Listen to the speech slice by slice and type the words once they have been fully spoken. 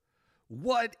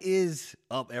What is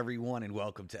up, everyone, and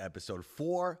welcome to episode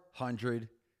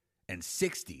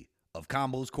 460 of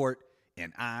Combos Court,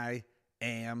 and I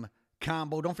am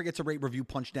Combo. Don't forget to rate, review,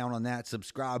 punch down on that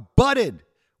subscribe button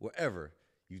wherever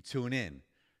you tune in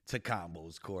to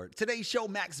Combos Court. Today's show,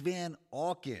 Max Van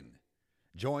Auken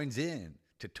joins in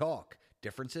to talk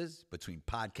differences between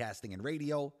podcasting and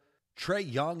radio,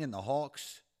 Trae Young and the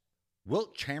Hawks,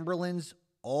 Wilt Chamberlin's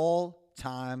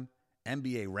all-time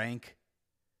NBA rank,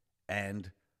 and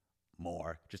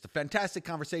more. Just a fantastic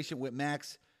conversation with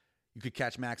Max. You could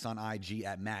catch Max on IG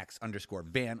at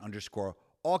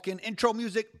Max_Van_Auken. Intro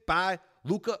music by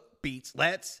Luca Beats.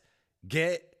 Let's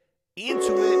get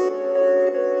into it.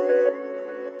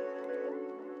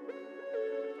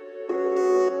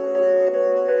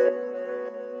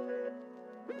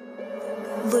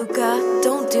 Luca,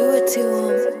 don't do it to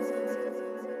him.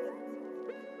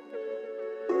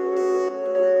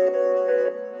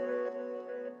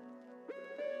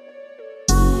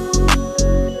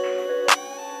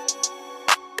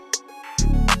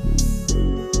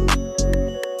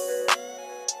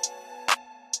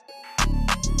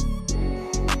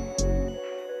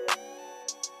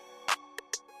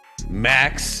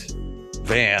 Max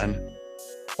Van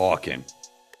Auken.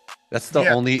 That's the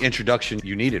only introduction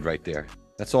you needed right there.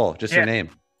 That's all. Just your name.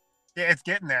 Yeah, it's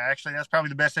getting there, actually. That's probably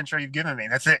the best intro you've given me.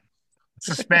 That's it.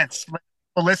 Suspense. People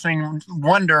listening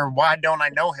wonder, why don't I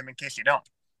know him, in case you don't.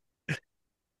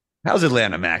 How's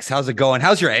Atlanta, Max? How's it going?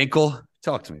 How's your ankle?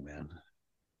 Talk to me, man.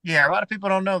 Yeah, a lot of people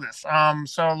don't know this. So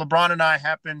LeBron and I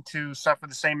happened to suffer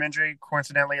the same injury,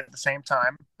 coincidentally, at the same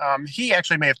time. He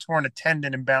actually may have torn a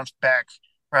tendon and bounced back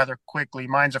rather quickly.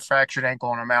 Mine's a fractured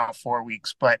ankle, and I'm out 4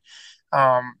 weeks. But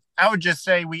I would just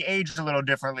say we aged a little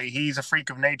differently. He's a freak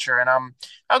of nature, and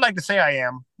I'd like to say I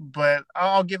am, but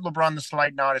I'll give LeBron the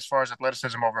slight nod as far as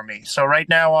athleticism over me. So right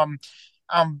now, I'm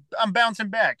bouncing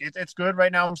back. It's good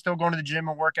right now. I'm still going to the gym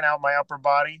and working out my upper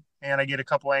body, and I get a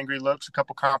couple angry looks, a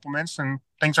couple compliments, and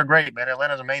things are great, man.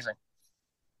 Atlanta's amazing.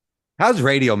 How's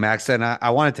radio, Max? And I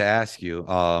wanted to ask you,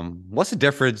 what's the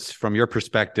difference from your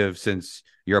perspective, since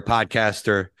you're a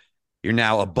podcaster, you're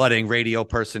now a budding radio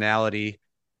personality?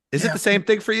 Is it the same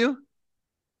thing for you?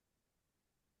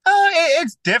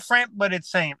 It's different, but it's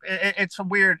same. It's a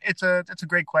weird. It's a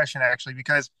great question, actually,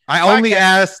 because I only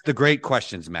ask the great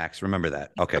questions, Max. Remember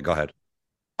that. Okay, go ahead.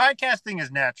 Podcasting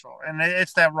is natural, and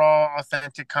it's that raw,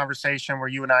 authentic conversation where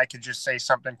you and I could just say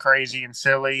something crazy and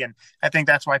silly, and I think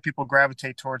that's why people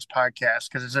gravitate towards podcasts,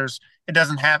 because it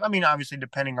doesn't have. I mean, obviously,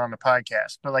 depending on the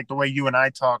podcast, but like the way you and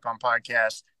I talk on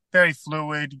podcasts, very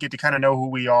fluid. You get to kind of know who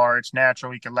we are. It's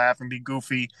natural. You can laugh and be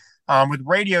goofy. With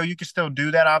radio, you can still do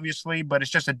that, obviously, but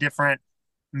it's just a different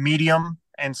medium.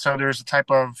 And so there's a type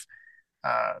of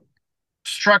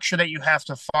structure that you have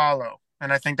to follow.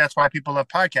 And I think that's why people love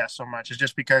podcasts so much. It's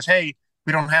just because, hey,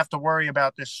 we don't have to worry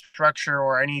about this structure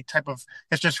or any type of,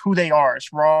 it's just who they are.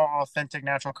 It's raw, authentic,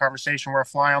 natural conversation. We're a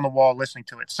fly on the wall listening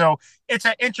to it. So it's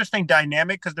an interesting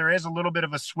dynamic, because there is a little bit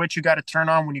of a switch you got to turn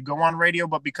on when you go on radio.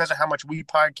 But because of how much we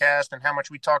podcast and how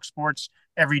much we talk sports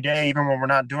every day, even when we're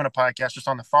not doing a podcast, just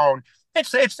on the phone,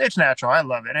 it's natural. I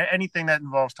love it. Anything that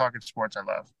involves talking sports, I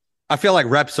love. I feel like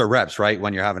reps are reps, right?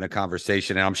 When you're having a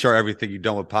conversation, and I'm sure everything you've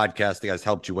done with podcasting has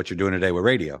helped you what you're doing today with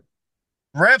radio.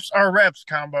 Reps are reps,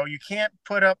 Combo. You can't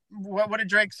put up, what did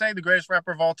Drake say? The greatest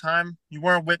rapper of all time. You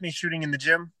weren't with me shooting in the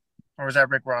gym. Or was that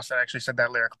Rick Ross that actually said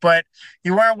that lyric? But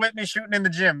you weren't with me shooting in the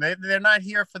gym. They're not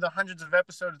here for the hundreds of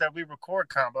episodes that we record,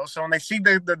 Combo. So when they see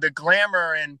the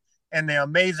glamour and the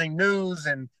amazing news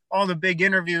and all the big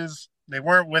interviews, they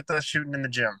weren't with us shooting in the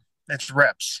gym. It's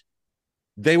reps.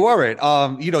 They weren't.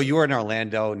 You were in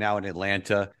Orlando, now in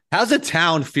Atlanta. How's the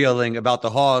town feeling about the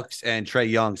Hawks and Trae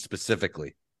Young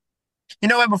specifically? You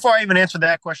know what? Before I even answer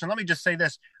that question, let me just say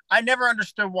this. I never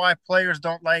understood why players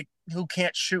don't like who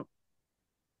can't shoot.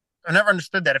 I never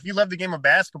understood that. If you love the game of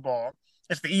basketball,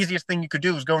 it's the easiest thing you could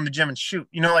do is go in the gym and shoot.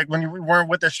 You know, like when you weren't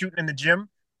with us shooting in the gym,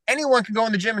 anyone can go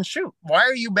in the gym and shoot. Why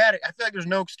are you bad at? I feel like there's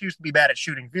no excuse to be bad at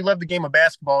shooting. If you love the game of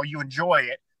basketball, you enjoy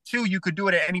it. 2, you could do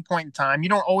it at any point in time. You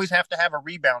don't always have to have a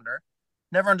rebounder.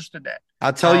 Never understood that.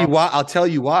 I'll tell you why. I'll tell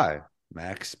you why,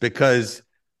 Max, because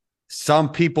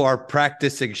some people are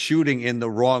practicing shooting in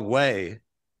the wrong way,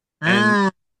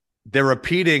 and they're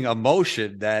repeating a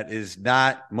motion that is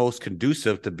not most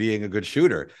conducive to being a good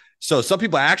shooter. So some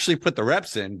people actually put the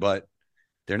reps in, but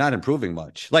they're not improving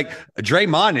much. Like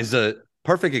Draymond is a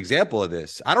perfect example of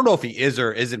this. I don't know if he is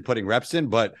or isn't putting reps in,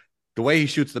 but the way he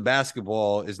shoots the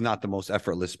basketball is not the most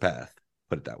effortless path.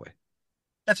 Put it that way.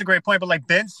 That's a great point. But like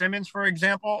Ben Simmons, for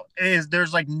example,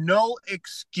 there's like no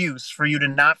excuse for you to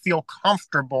not feel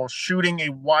comfortable shooting a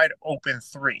wide open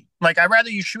three. Like I'd rather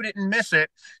you shoot it and miss it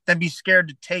than be scared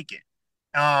to take it.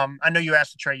 I know you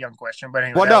asked the Trae Young question, but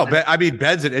anyway, Well, no, Ben, I mean,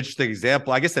 Ben's an interesting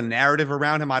example. I guess the narrative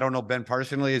around him, I don't know Ben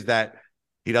personally, is that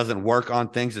he doesn't work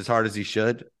on things as hard as he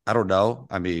should. I don't know.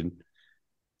 I mean,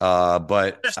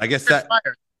 but I guess there's that.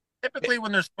 fire. Typically,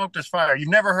 when there's smoke, there's fire. You've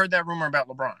never heard that rumor about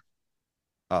LeBron.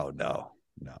 Oh no,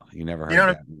 no, you never You know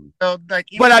heard what I mean? that. So, like,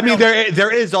 But I mean,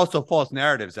 there is also false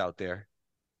narratives out there,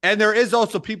 and there is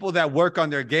also people that work on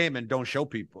their game and don't tell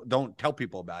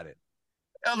people about it.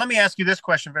 Let me ask you this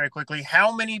question very quickly.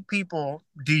 How many people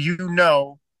do you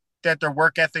know that their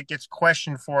work ethic gets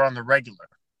questioned for on the regular?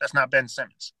 That's not Ben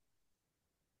Simmons.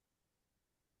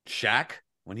 Shaq,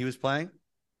 when he was playing.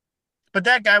 But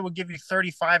that guy would give you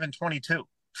 35 and 22.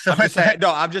 So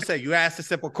I'm just saying. You asked a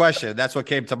simple question. That's what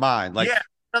came to mind. Like, yeah,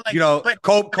 like, you know, but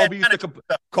Kobe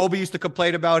used to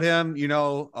complain about him. You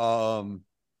know,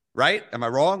 right? Am I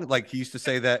wrong? Like he used to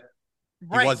say that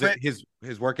he wasn't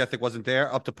his work ethic wasn't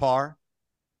there up to par.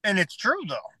 And it's true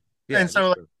though. Yeah, and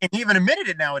so and he even admitted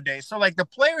it nowadays. So like the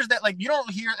players that like you don't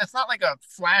hear, it's not like a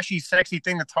flashy, sexy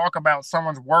thing to talk about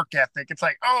someone's work ethic. It's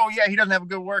like, oh yeah, he doesn't have a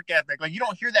good work ethic. Like you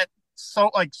don't hear that so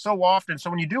often.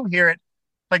 So when you do hear it,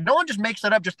 like no one just makes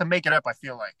it up just to make it up. I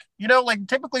feel like like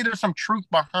typically there's some truth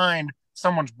behind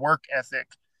someone's work ethic.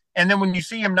 And then when you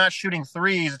see him not shooting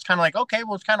threes, it's kind of like, okay,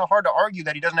 well, it's kind of hard to argue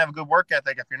that he doesn't have a good work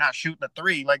ethic if you're not shooting a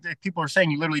three. Like people are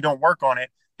saying you literally don't work on it.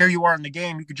 Here you are in the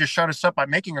game. You could just shut us up by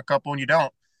making a couple and you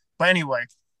don't. But anyway,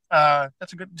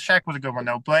 that's a good. Shaq was a good one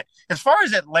though. But as far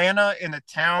as Atlanta in the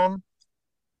town,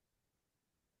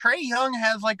 Trae Young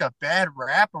has like a bad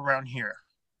rap around here.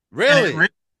 Really?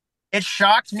 It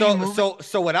shocked me.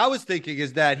 So what I was thinking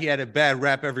is that he had a bad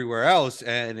rap everywhere else,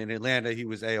 and in Atlanta he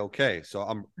was A-okay. So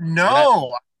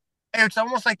it's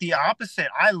almost like the opposite.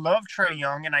 I love Trae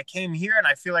Young, and I came here, and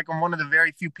I feel like I'm one of the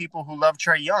very few people who love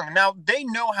Trae Young. Now they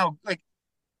know how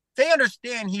they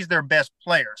understand he's their best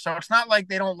player. So it's not like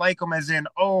they don't like him as in,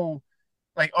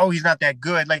 he's not that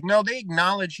good. Like, no, they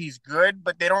acknowledge he's good,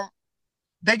 but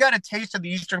they got a taste of the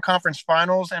Eastern Conference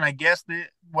Finals. And I guess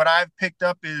what I've picked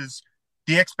up is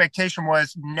the expectation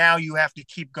was now you have to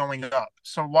keep going up.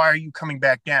 So why are you coming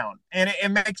back down? And it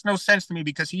makes no sense to me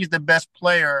because he's the best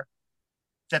player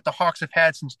that the Hawks have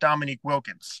had since Dominique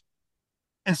Wilkins.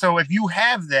 And so if you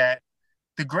have that,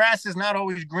 the grass is not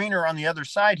always greener on the other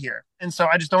side here. And so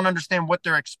I just don't understand what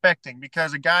they're expecting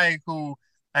because a guy who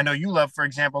I know you love, for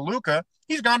example, Luka,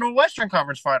 he's gone to a Western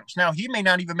Conference Finals. Now, he may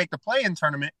not even make the play-in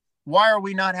tournament. Why are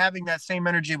we not having that same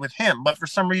energy with him? But for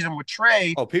some reason with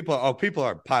Trae... people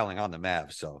are piling on the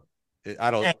Mavs, so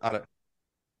I don't... I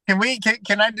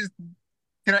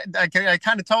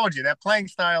kind of told you that playing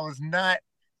style is not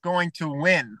going to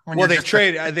win.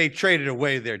 They traded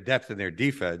away their depth and their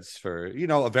defense for,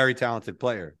 a very talented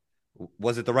player.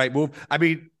 Was it the right move? I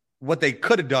mean, what they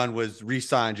could have done was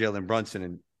re-sign Jalen Brunson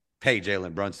and pay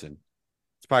Jalen Brunson.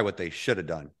 It's probably what they should have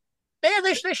done. Yeah,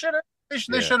 they should have. They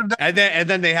should have done. And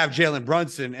then they have Jalen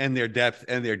Brunson and their depth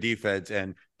and their defense,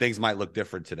 and things might look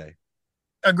different today.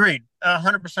 Agreed.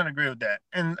 100% agree with that.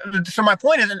 And so my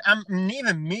point is, and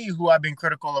even me, who I've been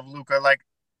critical of Luka, like,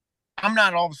 I'm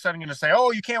not all of a sudden going to say,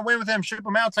 oh, you can't win with him, ship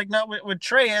him out. It's like, no, with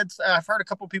Trae, I've heard a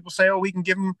couple of people say, oh, we can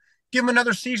give him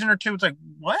another season or two. It's like,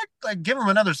 what? Like, give him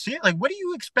another season? Like, what are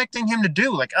you expecting him to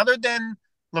do? Like, other than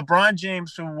LeBron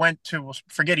James, who went to,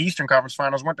 forget Eastern Conference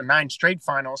Finals, went to 9 straight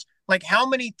finals. Like, how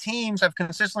many teams have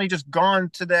consistently just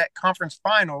gone to that conference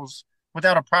finals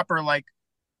without a proper, like,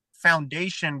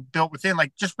 foundation built within?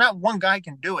 Like, just not one guy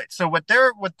can do it. So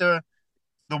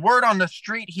the word on the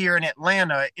street here in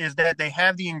Atlanta is that they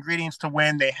have the ingredients to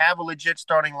win. They have a legit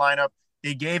starting lineup.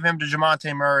 They gave him to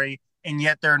Dejounte Murray, and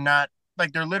yet they're not,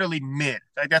 like, they're literally mid.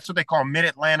 Like, that's what they call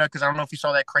mid-Atlanta, because I don't know if you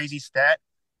saw that crazy stat,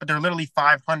 but they're literally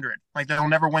 500. Like, they'll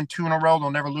never win 2 in a row.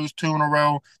 They'll never lose 2 in a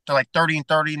row. They're like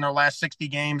 30-30 in their last 60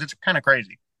 games. It's kind of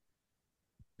crazy.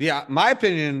 Yeah, my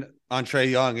opinion on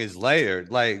Trae Young is layered.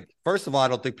 Like, first of all, I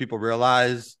don't think people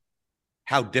realize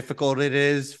how difficult it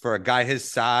is for a guy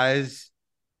his size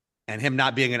and him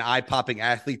not being an eye-popping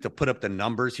athlete to put up the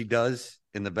numbers he does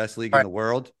in the best league in the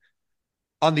world.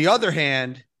 On the other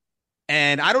hand,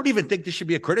 and I don't even think this should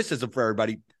be a criticism for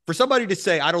everybody, for somebody to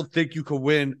say, I don't think you could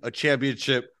win a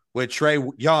championship with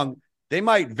Trae Young, they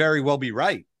might very well be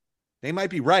right. They might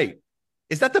be right.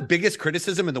 Is that the biggest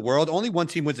criticism in the world? Only one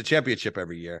team wins a championship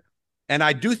every year. And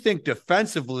I do think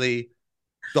defensively,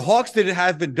 the Hawks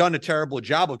haven't done a terrible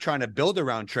job of trying to build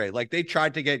around Trae. Like, they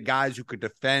tried to get guys who could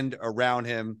defend around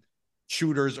him,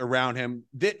 shooters around him.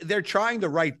 They're trying the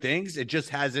right things. It just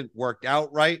hasn't worked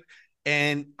out right.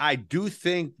 And I do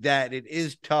think that it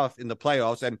is tough in the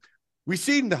playoffs. And we've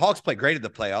seen the Hawks play great in the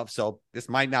playoffs, so this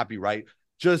might not be right.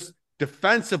 Just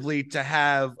defensively, to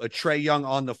have a Trae Young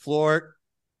on the floor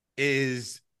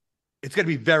is it's going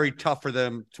to be very tough for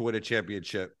them to win a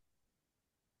championship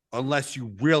unless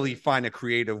you really find a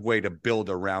creative way to build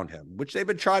around him, which they've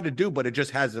been trying to do, but it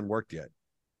just hasn't worked yet.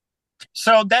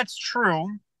 So that's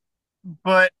true.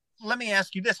 But let me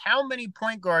ask you this. How many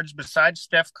point guards besides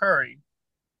Steph Curry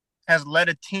has led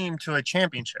a team to a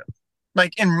championship?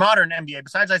 Like in modern NBA,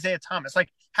 besides Isaiah Thomas, like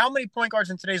how many point guards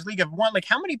in today's league have won? Like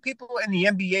how many people in the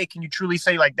NBA can you truly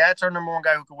say like that's our number one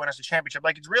guy who could win us a championship?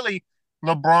 Like it's really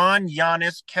LeBron,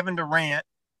 Giannis, Kevin Durant,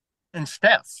 and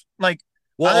Steph. Like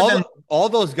Well, all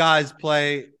those guys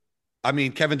play. I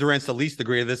mean, Kevin Durant's the least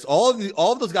degree of this. All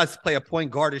of those guys play a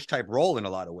point guardish type role in a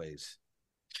lot of ways.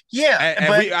 Yeah,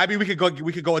 and we could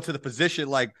go into the position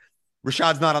like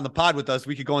Rashad's not on the pod with us.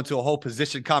 We could go into a whole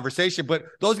position conversation, but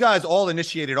those guys all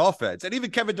initiated offense, and even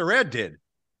Kevin Durant did.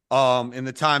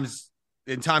 In times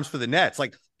for the Nets,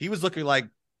 like he was looking like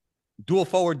dual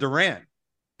forward Durant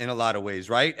in a lot of ways,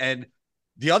 right? And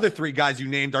the other three guys you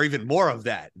named are even more of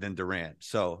that than Durant.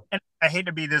 So, and I hate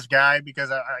to be this guy because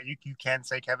you can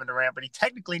say Kevin Durant, but he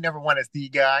technically never won as the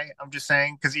guy. I'm just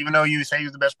saying because even though you say he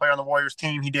was the best player on the Warriors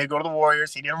team, he did go to the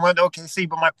Warriors. He didn't win the OKC.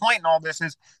 But my point in all this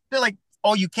is they're like,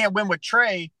 oh, you can't win with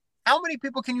Trae. How many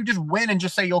people can you just win and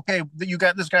just say, okay, you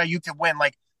got this guy, you can win?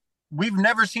 Like, we've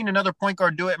never seen another point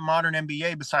guard do it in modern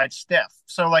NBA besides Steph.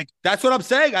 So, like, that's what I'm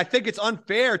saying. I think it's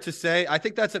unfair to say. I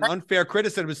think that's an unfair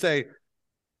criticism to say.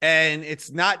 And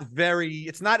it's not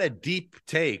a deep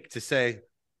take to say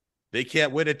they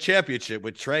can't win a championship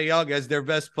with Trae Young as their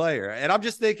best player. And I'm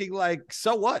just thinking, like,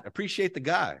 so what? Appreciate the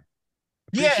guy.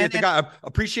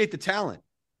 Appreciate the talent.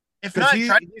 If not,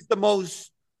 he's the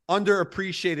most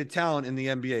underappreciated talent in the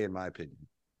NBA, in my opinion.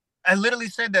 I literally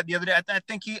said that the other day. I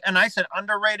think I said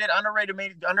underrated,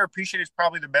 underappreciated is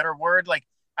probably the better word. Like,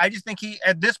 I just think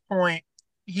at this point,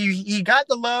 he got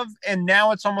the love, and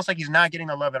now it's almost like he's not getting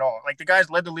the love at all. Like the guy's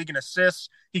led the league in assists.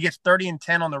 He gets 30 and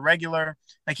 10 on the regular.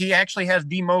 Like he actually has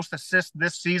the most assists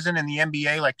this season in the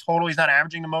NBA. Like total, he's not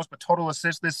averaging the most, but total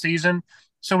assists this season.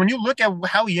 So when you look at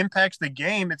how he impacts the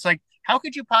game, it's like, how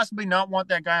could you possibly not want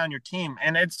that guy on your team?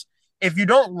 And if you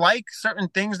don't like certain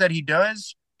things that he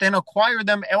does, then acquire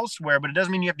them elsewhere. But it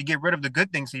doesn't mean you have to get rid of the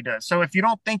good things he does. So if you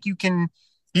don't think you can,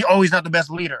 he's not the best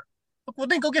leader. Well,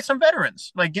 then go get some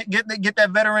veterans. Like get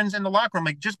that veterans in the locker room.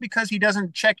 Like just because he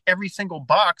doesn't check every single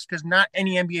box, because not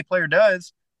any NBA player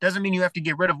does, doesn't mean you have to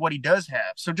get rid of what he does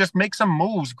have. So just make some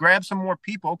moves, grab some more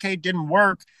people. Okay, it didn't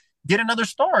work. Get another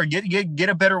star. Get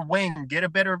a better wing. Get a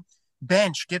better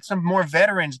bench. Get some more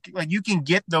veterans. Like you can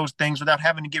get those things without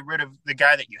having to get rid of the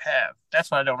guy that you have.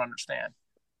 That's what I don't understand.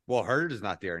 Well, Hurd is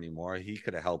not there anymore. He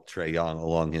could have helped Trae Young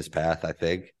along his path, I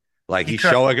think. Like he's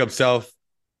showing himself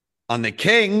on the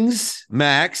Kings,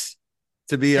 Max,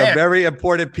 to be a very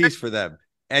important piece for them.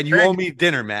 And you owe me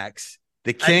dinner, Max.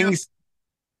 The Kings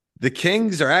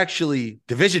are actually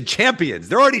division champions.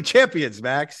 They're already champions,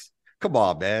 Max. Come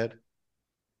on, man.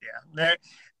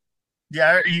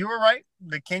 Yeah, you were right.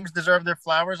 The Kings deserve their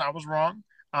flowers. I was wrong.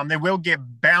 They will get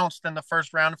bounced in the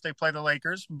first round if they play the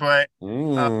Lakers, but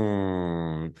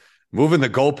moving the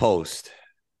goalpost.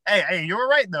 Hey, you were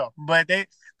right though. But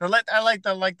I like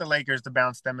the Lakers to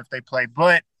bounce them if they play.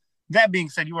 But that being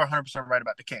said, you were 100% right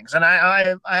about the Kings, and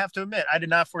I have to admit I did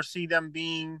not foresee them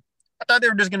being. I thought they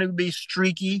were just going to be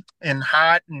streaky and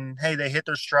hot, and hey, they hit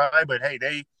their stride. But hey,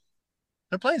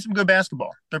 they're playing some good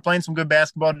basketball.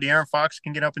 De'Aaron Fox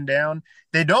can get up and down.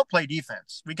 They don't play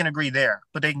defense. We can agree there,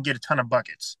 but they can get a ton of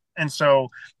buckets. And so,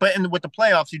 with the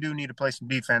playoffs, you do need to play some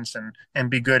defense and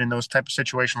be good in those type of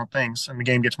situational things. And the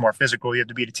game gets more physical. You have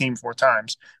to beat a team 4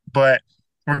 times. But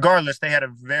regardless, they had a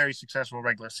very successful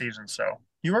regular season. So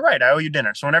you were right. I owe you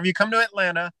dinner. So whenever you come to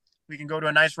Atlanta, we can go to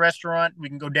a nice restaurant. We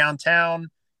can go downtown.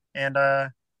 And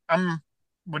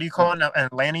what do you call it? An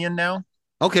Atlantean now?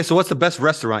 Okay, so what's the best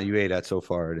restaurant you ate at so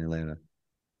far in Atlanta?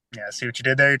 Yeah, I see what you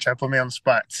did there. You tried to put me on the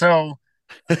spot. So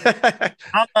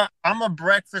I'm a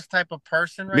breakfast type of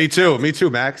person. Right? Me too,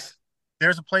 Max.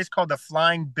 There's a place called the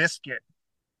Flying Biscuit.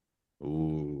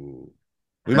 Ooh,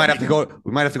 we might have to go.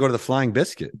 We might have to go to the Flying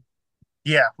Biscuit.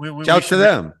 Yeah, shout to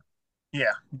them.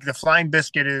 Yeah, the Flying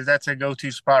Biscuit that's a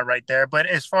go-to spot right there. But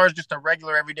as far as just a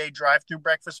regular everyday drive-through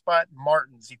breakfast spot,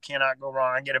 Martin's, you cannot go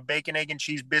wrong. I get a bacon, egg, and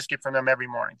cheese biscuit from them every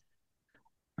morning.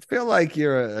 I feel like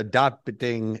you're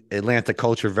adopting Atlanta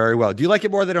culture very well. Do you like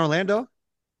it more than Orlando?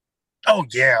 Oh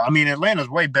yeah, I mean Atlanta's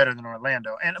way better than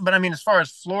Orlando, but I mean as far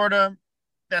as Florida,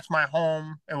 that's my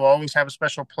home. It will always have a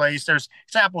special place. It's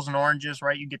apples and oranges,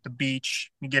 right? You get the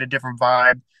beach, you get a different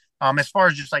vibe. As far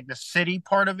as just like the city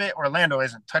part of it, Orlando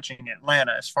isn't touching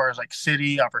Atlanta as far as like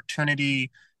city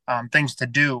opportunity, things to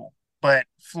do. But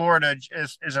Florida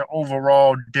is an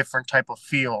overall different type of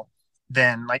feel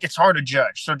than like it's hard to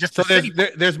judge. So just So the city,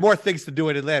 there's more things to do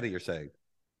in Atlanta, you're saying?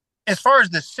 as far as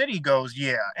the city goes,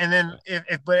 yeah. And then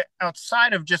if but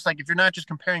outside of just like if you're not just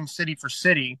comparing city for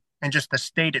city and just the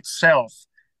state itself,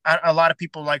 a lot of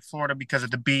people like Florida because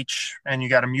of the beach and you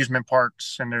got amusement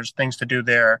parks and there's things to do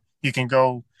there. You can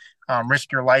go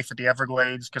risk your life at the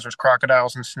Everglades because there's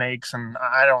crocodiles and snakes, and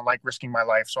I don't like risking my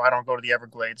life, so I don't go to the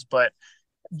Everglades. But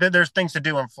there's things to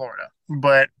do in Florida.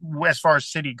 But as far as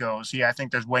city goes, yeah, I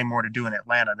think there's way more to do in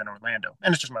Atlanta than Orlando,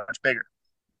 and it's just much bigger.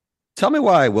 Tell me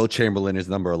why Wilt Chamberlin is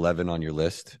number 11 on your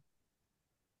list.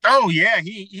 Oh yeah,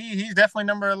 he's definitely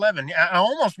number 11. I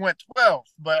almost went 12,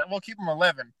 but we'll keep him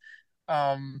 11.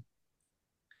 Um,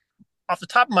 Off the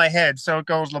top of my head, so it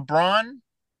goes LeBron,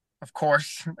 of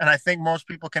course, and I think most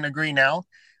people can agree now.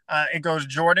 It goes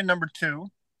Jordan number 2.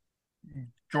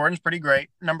 Jordan's pretty great.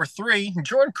 Number 3,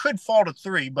 Jordan could fall to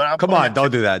 3, but I'll Come put him on, at don't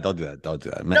 2. do that. Don't do that. Don't do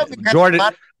that. No, Man,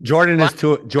 because Jordan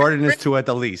is two at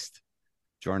the least.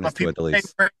 Jordan is but two at people the say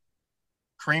least.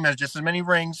 Kareem has just as many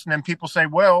rings, and then people say,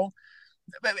 well,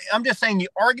 I'm just saying the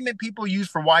argument people use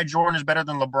for why Jordan is better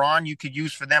than LeBron, you could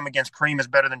use for them against Kareem is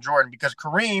better than Jordan because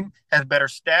Kareem has better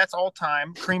stats all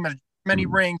time. Kareem has many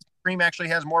rings. Kareem actually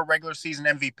has more regular season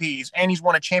MVPs, and he's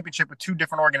won a championship with 2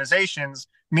 different organizations.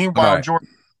 All Meanwhile, right. Jordan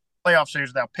playoff series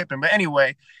without Pippen. But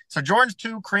anyway, so Jordan's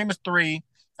 2, Kareem is 3.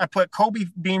 I put Kobe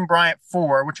Bean Bryant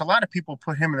 4, which a lot of people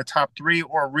put him in the top 3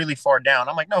 or really far down.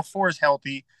 I'm like, no, 4 is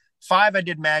healthy. 5, I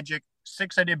did Magic.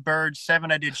 6, I did Bird.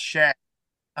 7, I did Shaq.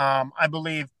 I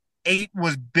believe 8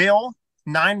 was Bill,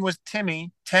 9 was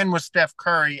Timmy, 10 was Steph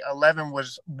Curry, 11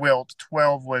 was Wilt,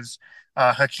 12 was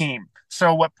Hakeem.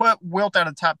 So what put Wilt out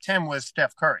of the top 10 was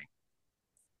Steph Curry.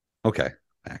 Okay,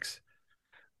 Max.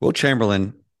 Wilt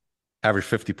Chamberlain averaged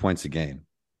 50 points a game.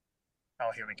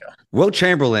 Oh, here we go. Wilt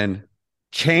Chamberlain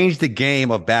changed the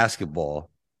game of basketball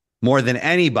more than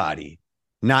anybody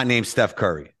not named Steph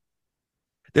Curry.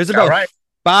 There's about All right.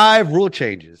 5 rule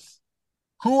changes.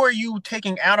 Who are you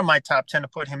taking out of my top 10 to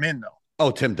put him in, though? Oh,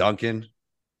 Tim Duncan,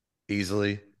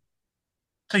 easily.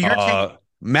 So you're taking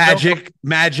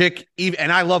Magic, even,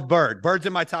 and I love Bird. Bird's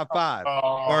in my top 5.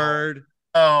 Bird.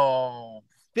 Oh.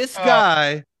 This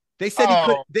guy, they said he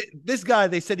Oh. could. This guy,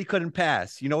 they said he couldn't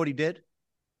pass. You know what he did?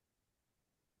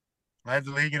 Led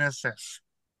the league in assists.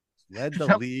 Led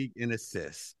the league in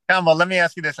assists. Combo, let me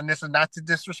ask you this, and this is not to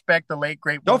disrespect the late,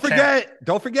 great Don't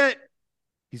forget,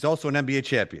 he's also an NBA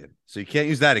champion, so you can't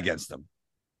use that against him.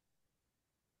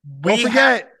 Don't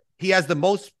forget, he has the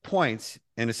most points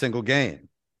in a single game.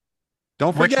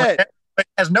 Don't forget. It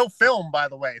has no film, by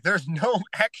the way. There's no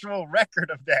actual record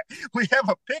of that. We have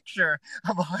a picture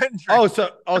of 100.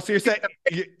 So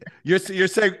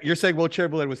you're saying Wilt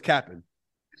Chamberlain was capping?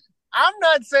 I'm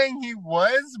not saying he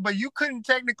was, but you couldn't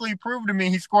technically prove to me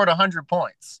he scored 100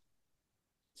 points.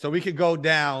 So we could go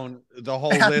down the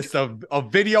whole list of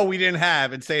video we didn't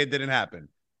have and say it didn't happen.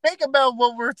 Think about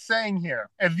what we're saying here.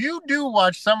 If you do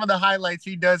watch some of the highlights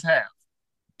he does have.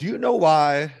 Do you know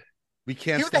why we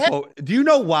can't Do you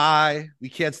know why we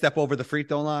can't step over the free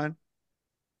throw line?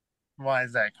 Why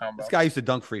is that, Combo? This guy used to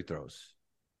dunk free throws.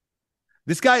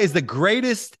 This guy is the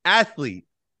greatest athlete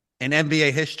in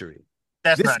NBA history.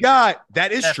 That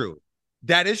is true.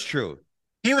 That is true.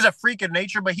 He was a freak of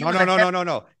nature, but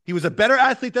no. He was a better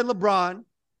athlete than LeBron.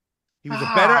 He was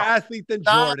a better athlete than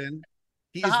Jordan.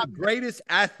 He is the greatest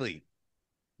athlete.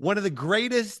 One of the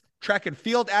greatest track and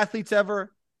field athletes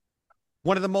ever.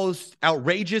 One of the most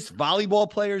outrageous volleyball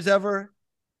players ever.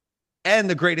 And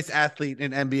the greatest athlete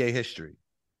in NBA history.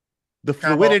 The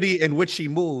fluidity in which he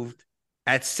moved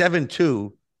at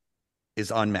 7'2"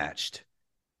 is unmatched.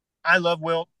 I love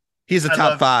Wilt. He's a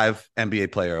top 5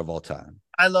 NBA player of all time.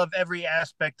 I love every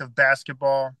aspect of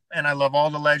basketball, and I love all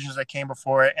the legends that came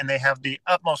before it, and they have the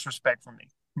utmost respect for me.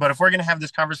 But if we're going to have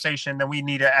this conversation, then we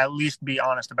need to at least be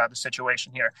honest about the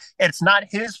situation here. It's not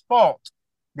his fault,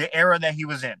 the era that he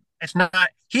was in. It's not.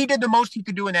 He did the most he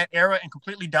could do in that era and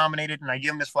completely dominated, and I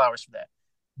give him his flowers for that.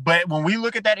 But when we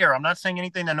look at that era, I'm not saying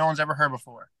anything that no one's ever heard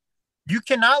before. You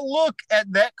cannot look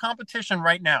at that competition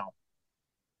right now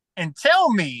and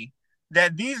tell me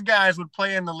that these guys would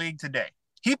play in the league today.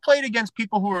 He played against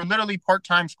people who are literally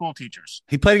part-time school teachers.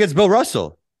 He played against Bill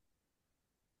Russell.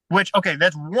 Which, okay,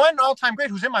 that's one all-time great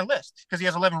who's in my list because he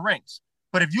has 11 rings.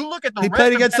 But if you look at he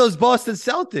played against those Boston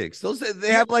Celtics.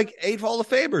 They have like 8 Hall of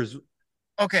Famers.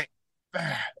 Okay.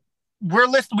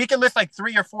 We can list like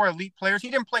 3 or 4 elite players.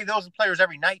 He didn't play those players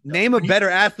every night, though. Name a better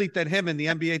athlete than him in the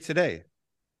NBA today.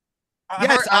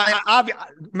 Yes,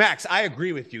 Max, I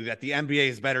agree with you that the NBA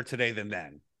is better today than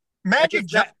then. Magic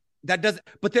That doesn't,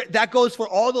 but that goes for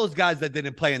all those guys that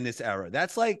didn't play in this era.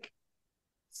 That's like,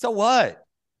 so what?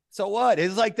 So what?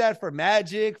 It's like that for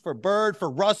Magic, for Bird, for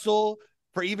Russell,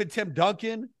 for even Tim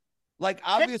Duncan. Like,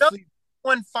 obviously,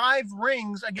 won 5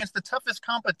 rings against the toughest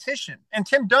competition, and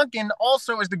Tim Duncan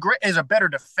also is a better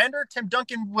defender. Tim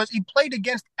Duncan he played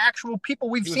against actual people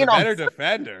we've seen a better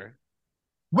defender.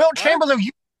 Wilt Chamberlain.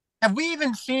 Have we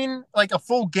even seen like a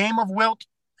full game of Wilt?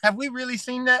 Have we really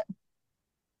seen that?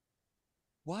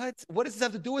 What? What does this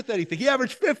have to do with anything? He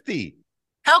averaged 50.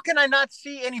 How can I not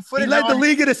see any footage? He led the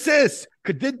league in assists.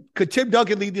 Could Tim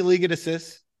Duncan lead the league in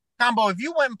assists? Combo, if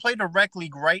you went and played a rec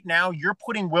league right now, you're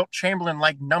putting Wilt Chamberlain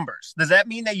like numbers. Does that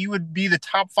mean that you would be the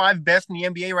top 5 best in the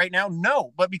NBA right now?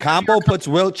 No, but because Combo puts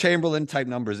Wilt Chamberlain type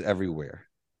numbers everywhere.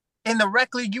 In the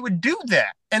rec league, you would do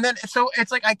that. And then, so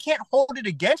it's like, I can't hold it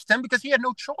against him because he had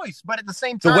no choice. But at the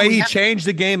same time, the way he changed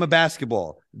the game of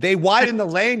basketball, they widened the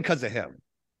lane because of him.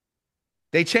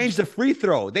 They changed the free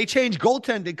throw. They changed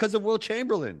goaltending because of Wilt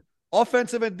Chamberlain,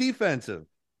 offensive and defensive.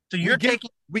 So you're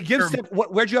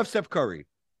where'd you have Steph Curry?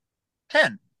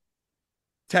 10.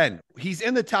 He's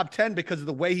in the top 10 because of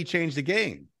the way he changed the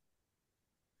game.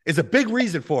 Is a big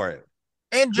reason for it.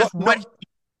 And just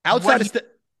outside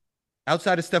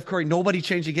of Steph Curry, nobody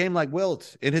changed the game like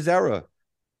Wilt in his era.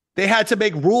 They had to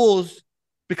make rules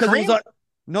because Kareem? it was like,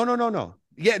 no.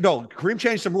 Yeah, no, Kareem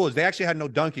changed some rules. They actually had no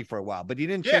dunking for a while, but he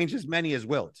didn't change as many as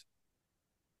Wilt.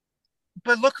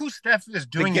 But look who Steph is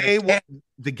doing.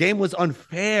 The game was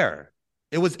unfair.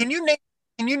 It was. Can you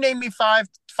name me five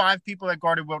people that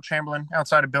guarded Wilt Chamberlain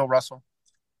outside of Bill Russell?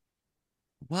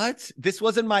 What? This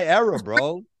wasn't my era,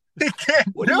 bro.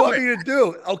 What do you want me to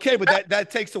do? Okay, but that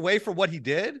takes away from what he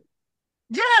did?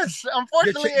 Yes,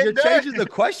 unfortunately, you're changing the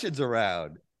questions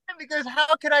around. Because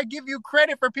how can I give you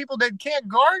credit for people that can't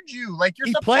guard you? Like you're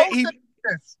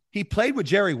he played with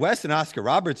Jerry West and Oscar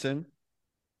Robertson.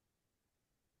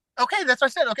 Okay, that's what I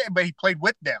said. Okay, but he played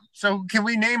with them. So can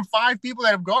we name 5 people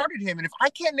that have guarded him? And if I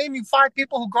can't name you 5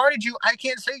 people who guarded you, I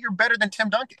can't say you're better than Tim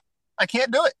Duncan. I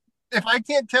can't do it. If I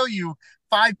can't tell you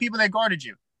 5 people that guarded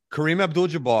you. Kareem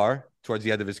Abdul-Jabbar, towards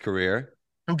the end of his career.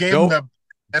 Who gave him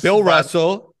the Bill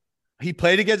Russell. He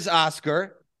played against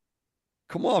Oscar.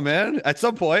 Come on, man. At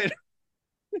some point.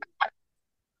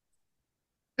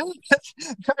 I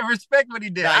respect what he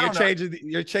did.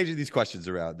 You're changing these questions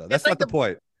around, though. That's not the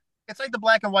point. It's like the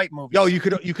black and white movie. Yo, you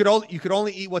could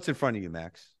only eat what's in front of you,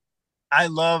 Max. I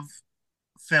love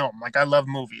film. Like I love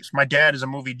movies. My dad is a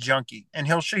movie junkie, and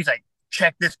he's like,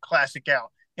 check this classic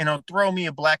out, and he'll throw me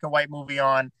a black and white movie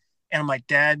on, and I'm like,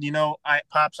 Dad,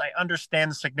 Pops, I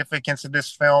understand the significance of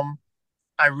this film.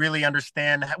 I really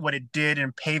understand what it did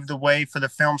and paved the way for the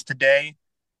films today.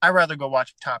 I'd rather go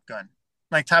watch Top Gun.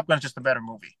 Like Top Gun's just a better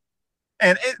movie.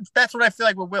 And that's what I feel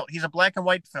like with Wilt. He's a black and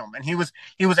white film, and he was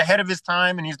ahead of his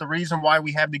time, and he's the reason why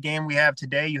we have the game we have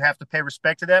today. You have to pay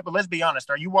respect to that. But let's be honest: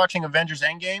 are you watching Avengers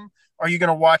Endgame, or are you going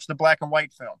to watch the black and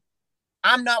white film?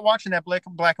 I'm not watching that black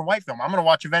and white film. I'm going to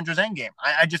watch Avengers Endgame.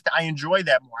 I enjoy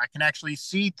that more. I can actually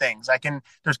see things.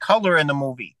 There's color in the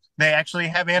movie. They actually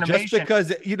have animation. Just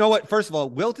because, you know what? First of all,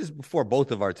 Wilt is before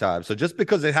both of our times. So just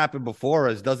because it happened before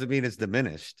us doesn't mean it's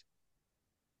diminished.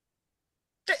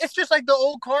 It's just like the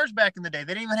old cars back in the day.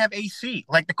 They didn't even have AC.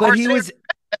 Like the cars was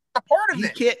a part of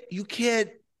it. You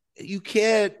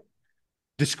can't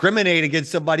discriminate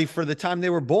against somebody for the time they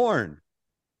were born.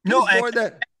 No,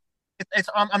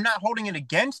 I'm not holding it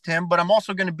against him, but I'm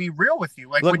also going to be real with you.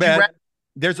 Like, look, man,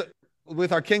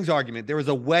 with our Kings argument, there was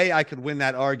a way I could win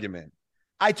that argument.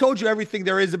 I told you everything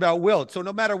there is about Wilt. So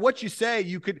no matter what you say,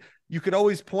 you could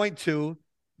always point to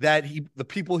that the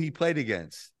people he played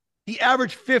against. He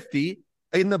averaged 50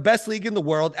 in the best league in the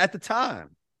world at the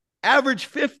time. Average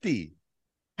 50.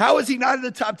 How is he not in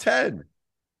the top 10?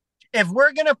 If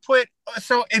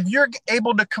you're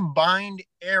able to combine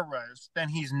eras, then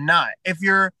he's not.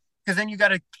 Because then you got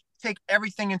to take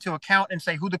everything into account and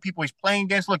say who the people he's playing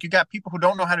against. Look, you got people who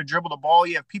don't know how to dribble the ball.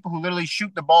 You have people who literally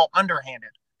shoot the ball underhanded.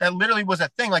 That literally was a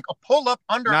thing, like a pull-up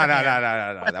underhand.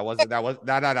 No. That wasn't. No.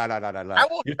 I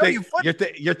will show you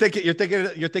footage. You're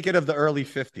thinking of the early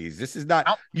 50s. This is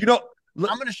not.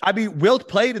 Wilt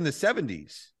played in the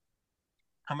 70s.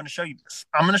 I'm going to show you this.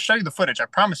 I'm going to show you the footage. I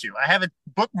promise you. I have it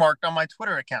bookmarked on my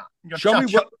Twitter account.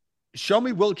 Show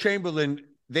me Wilt Chamberlain.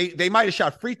 They might have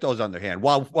shot free throws underhand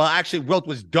while actually Wilt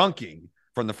was dunking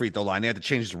from the free throw line. They had to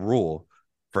change the rule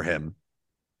for him.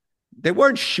 They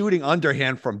weren't shooting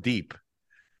underhand from deep.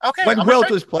 Okay. When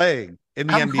Wilt was playing in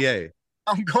the NBA.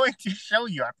 I'm going to show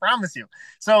you. I promise you.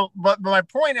 So, but my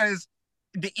point is,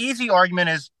 the easy argument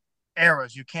is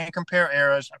eras. You can't compare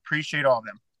eras. Appreciate all of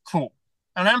them. Cool.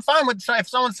 And I'm fine with if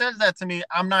someone says that to me,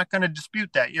 I'm not going to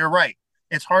dispute that. You're right.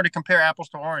 It's hard to compare apples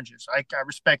to oranges. I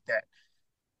respect that.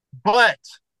 But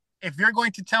if you're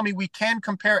going to tell me we can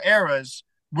compare eras,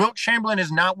 Wilt Chamberlain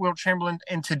is not Wilt Chamberlain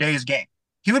in today's game.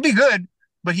 He would be good,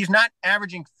 but he's not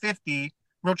averaging 50.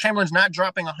 Wilt Chamberlain's not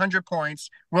dropping 100 points.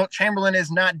 Wilt Chamberlain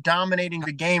is not dominating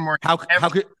the game. Where how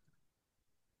could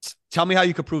tell me how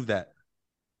you could prove that?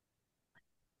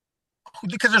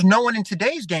 Because there's no one in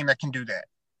today's game that can do that.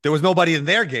 There was nobody in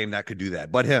their game that could do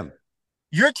that but him.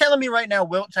 You're telling me right now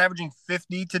Wilt's averaging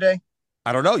 50 today?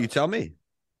 I don't know. You tell me.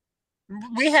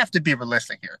 We have to be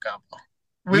realistic here, Combo.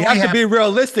 We have to be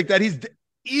realistic that he's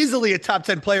easily a top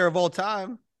 10 player of all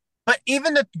time. But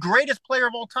even the greatest player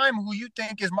of all time, who you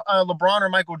think is LeBron or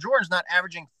Michael Jordan, is not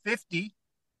averaging 50.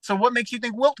 So what makes you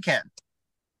think Wilt can?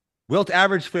 Wilt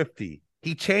averaged 50.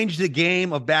 He changed the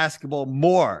game of basketball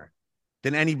more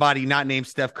than anybody not named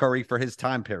Steph Curry for his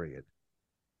time period.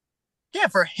 Yeah,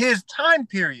 for his time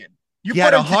period. He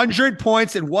had 100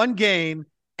 points in one game,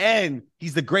 and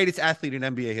he's the greatest athlete in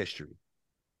NBA history.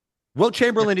 Wilt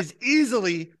Chamberlain is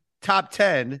easily top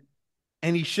 10,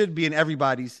 and he should be in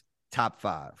everybody's top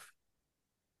 5.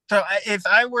 So if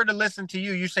I were to listen to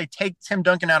you, you say take Tim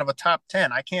Duncan out of a top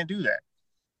 10. I can't do that.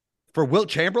 For Wilt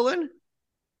Chamberlain?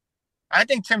 I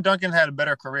think Tim Duncan had a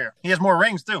better career. He has more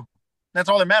rings, too. That's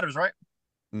all that matters, right?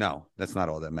 No, that's not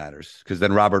all that matters. Because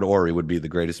then Robert Horry would be the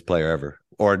greatest player ever.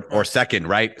 Or second,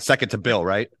 right? Second to Bill,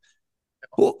 right?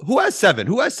 Who has 7?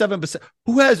 Who has 7?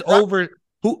 Who has over...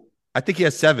 Who? I think he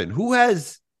has 7. Who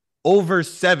has over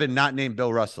 7 not named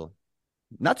Bill Russell?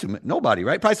 Not too many. Nobody,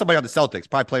 right? Probably somebody on the Celtics.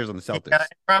 Probably players on the Celtics. Yeah,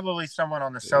 probably someone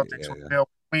on the Celtics. Yeah.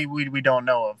 We don't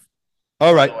know of.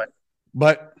 All right.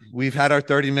 But we've had our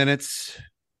 30 minutes.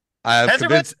 Has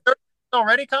it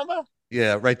already, Combo?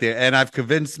 Yeah, right there. And I've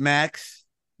convinced Max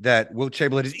that Wilt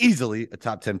Chamberlain is easily a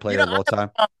top 10 player of all time.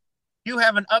 You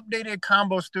have an updated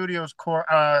Combo Studios core.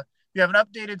 You have an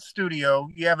updated studio.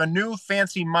 You have a new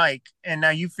fancy mic, and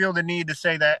now you feel the need to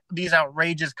say that these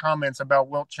outrageous comments about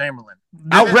Wilt Chamberlain.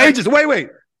 Outrageous. Wait.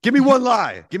 Give me one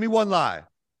lie. You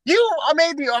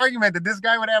made the argument that this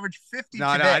guy would average 50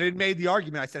 No, today. I didn't make the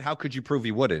argument. I said, how could you prove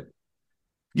he wouldn't?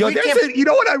 You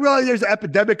know what I realize there's an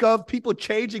epidemic of? People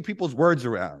changing people's words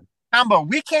around. Combo,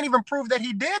 we can't even prove that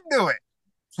he did do it.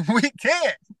 We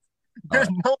can't. There's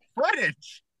no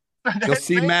footage. You'll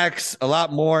see Max a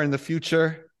lot more in the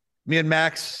future. Me and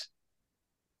Max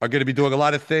are going to be doing a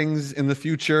lot of things in the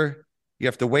future. You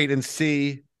have to wait and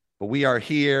see, but we are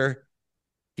here.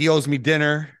 He owes me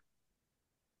dinner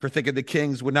for thinking the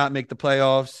Kings would not make the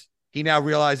playoffs. He now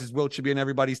realizes Wilt should be in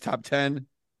everybody's top 10.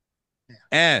 Yeah.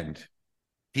 And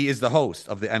he is the host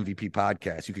of the MVP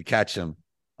podcast. You could catch him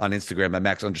on Instagram at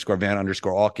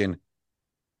Max_Van_Auken.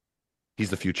 He's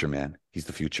the future, man. He's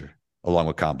the future, along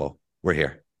with Combo. We're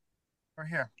here. We're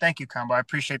here. Thank you, Combo. I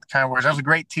appreciate the kind words. That was a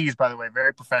great tease, by the way.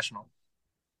 Very professional.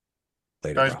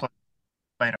 Later.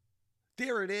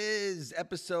 There it is.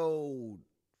 Episode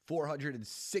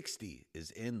 460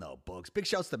 is in the books. Big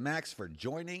shouts to Max for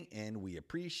joining, and we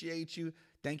appreciate you.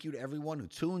 Thank you to everyone who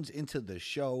tunes into the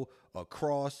show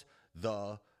across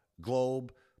the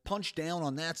globe. Punch down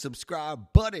on that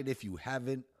subscribe button if you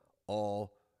haven't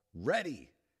already.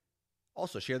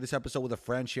 Also, share this episode with a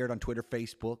friend. Share it on Twitter,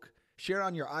 Facebook. Share it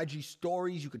on your IG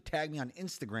stories. You could tag me on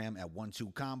Instagram at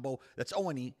 12combo. That's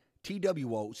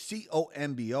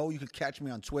ONETWOCOMBO. You could catch me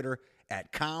on Twitter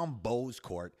at Combos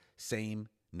Court. Same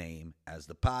name as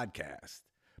the podcast.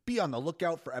 Be on the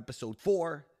lookout for episode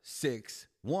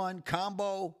 461.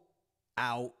 Combo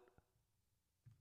out.